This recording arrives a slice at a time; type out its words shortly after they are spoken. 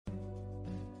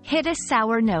Hit a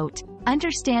sour note,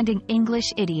 understanding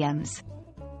English idioms.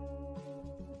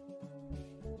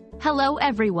 Hello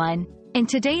everyone. In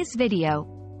today's video,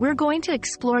 we're going to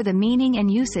explore the meaning and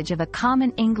usage of a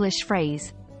common English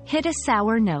phrase, hit a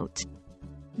sour note.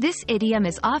 This idiom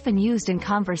is often used in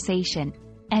conversation,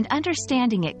 and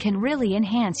understanding it can really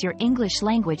enhance your English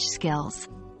language skills.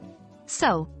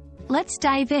 So, let's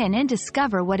dive in and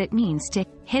discover what it means to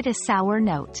hit a sour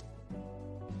note.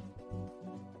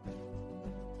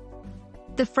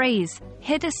 The phrase,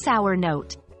 hit a sour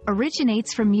note,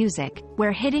 originates from music,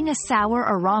 where hitting a sour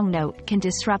or wrong note can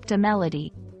disrupt a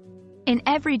melody. In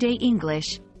everyday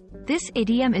English, this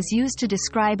idiom is used to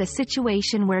describe a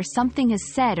situation where something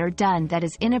is said or done that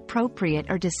is inappropriate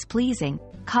or displeasing,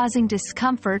 causing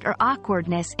discomfort or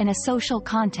awkwardness in a social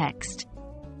context.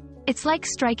 It's like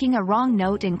striking a wrong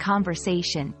note in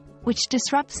conversation, which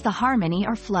disrupts the harmony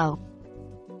or flow.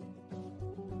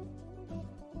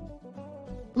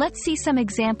 Let's see some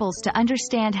examples to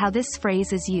understand how this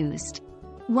phrase is used.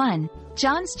 1.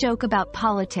 John's joke about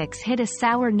politics hit a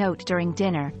sour note during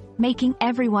dinner, making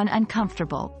everyone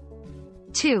uncomfortable.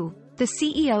 2. The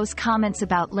CEO's comments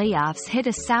about layoffs hit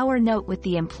a sour note with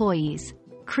the employees,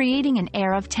 creating an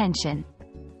air of tension.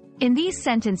 In these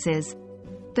sentences,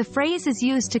 the phrase is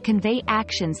used to convey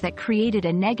actions that created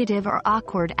a negative or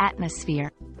awkward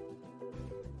atmosphere.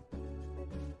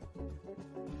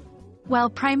 While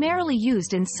primarily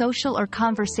used in social or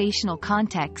conversational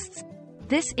contexts,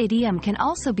 this idiom can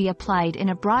also be applied in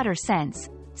a broader sense,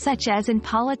 such as in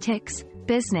politics,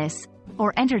 business,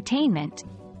 or entertainment.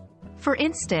 For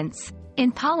instance,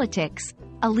 in politics,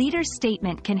 a leader's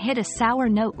statement can hit a sour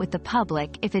note with the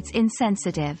public if it's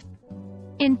insensitive.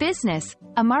 In business,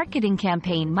 a marketing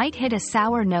campaign might hit a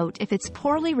sour note if it's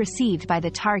poorly received by the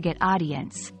target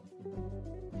audience.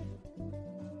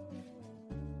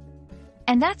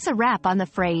 And that's a wrap on the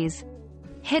phrase,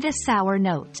 hit a sour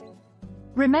note.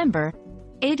 Remember,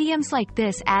 idioms like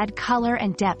this add color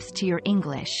and depth to your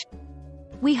English.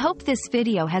 We hope this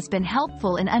video has been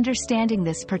helpful in understanding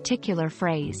this particular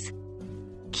phrase.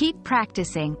 Keep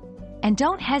practicing, and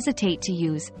don't hesitate to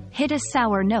use hit a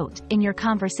sour note in your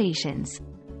conversations.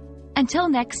 Until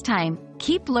next time,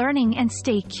 keep learning and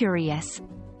stay curious.